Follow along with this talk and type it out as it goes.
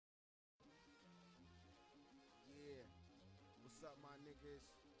What's up, my niggas?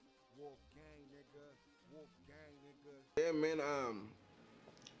 Wolf gang, nigga. Wolf gang, nigga. Yeah, man.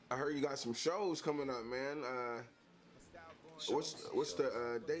 I heard you got some shows coming up, man. What's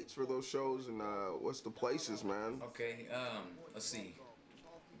the dates for those shows, and what's the places, man? Okay. Let's see.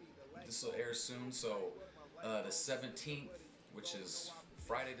 This will air soon. So, the 17th, which is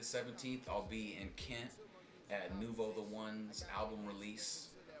Friday the 17th, I'll be in Kent at Nuvo the One's album release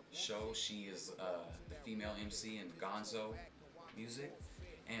show. She is the female MC in Gonzo music,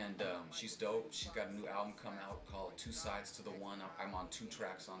 and she's dope. She's got a new album come out called Two Sides to the One. I'm on 2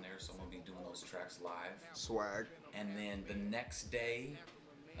 tracks on there, so I'm gonna be doing those tracks live. Swag. And then the next day,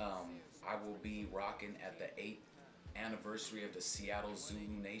 I will be rocking at the 8th anniversary of the Seattle Zulu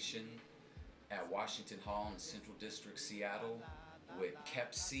Nation at Washington Hall in the Central District, Seattle, with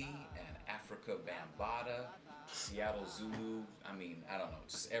Kepsi and Africa Bambaataa, Seattle Zulu. I mean, I don't know,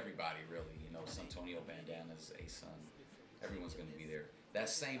 just everybody really. You know, Santonio Bandanas, A-Sun. Everyone's gonna be there. That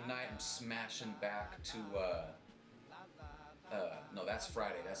same night, I'm smashing back to. No, that's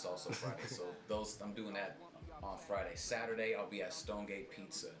Friday. That's also Friday. So I'm doing that on Friday. Saturday, I'll be at Stonegate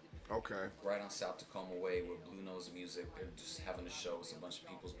Pizza. Okay. Right on South Tacoma Way with Blue Nose Music. They're just having a show. It's a bunch of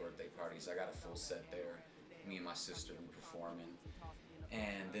people's birthday parties. I got a full set there. Me and my sister, we performing.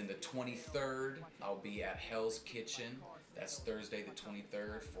 And then the 23rd, I'll be at Hell's Kitchen. That's Thursday the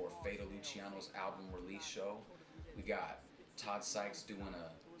 23rd for Fata Luciano's album release show. We got Todd Sykes doing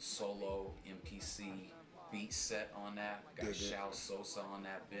a solo MPC beat set on that. We got Shao Sosa on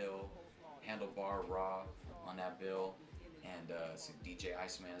that bill. Handlebar Raw on that bill. And so DJ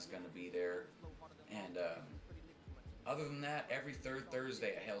Iceman is going to be there. And other than that, every third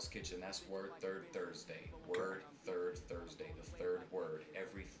Thursday at Hell's Kitchen. That's word third Thursday. Word third Thursday. The third word.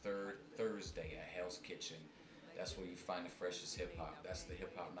 Every third Thursday at Hell's Kitchen. That's where you find the freshest hip hop. That's the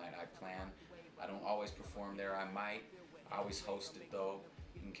hip hop night I plan. I don't always perform there. I might. I always host it though.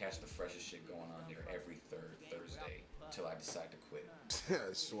 You can catch the freshest shit going on there every third Thursday until I decide to quit.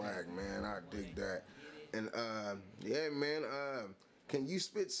 Swag, man. I dig that. And yeah, man. Can you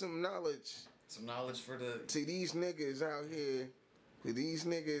spit some knowledge? Some knowledge for the to these niggas out here. These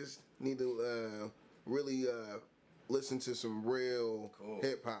niggas need to really listen to some real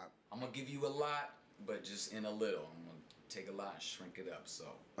hip hop. I'm gonna give you a lot, but just in a little. I'm gonna take a lot and shrink it up. So,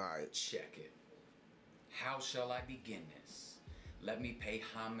 alright, check it. How shall I begin this? Let me pay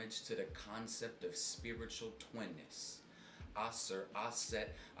homage to the concept of spiritual twinness. I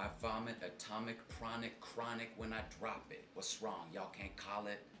set, I vomit, atomic, pranic, chronic when I drop it. What's wrong? Y'all can't call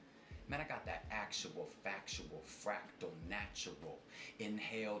it? Man, I got that actual, factual, fractal, natural.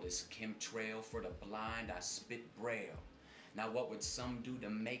 Inhaled as chemtrail for the blind, I spit braille. Now what would some do to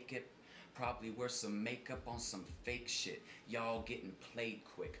make it? Probably wear some makeup on some fake shit. Y'all getting played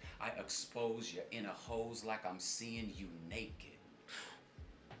quick. I expose your inner hoes like I'm seeing you naked.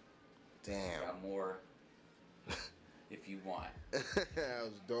 Damn. Got more if you want. That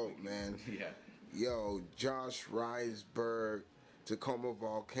was dope, man. Yeah. Yo, Josh RIZEBERG, Tacoma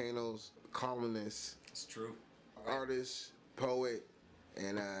Volcanoes columnist. It's true. Artist, poet,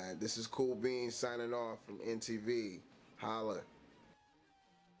 and this is Cool Beans signing off from N.T.V. Holla.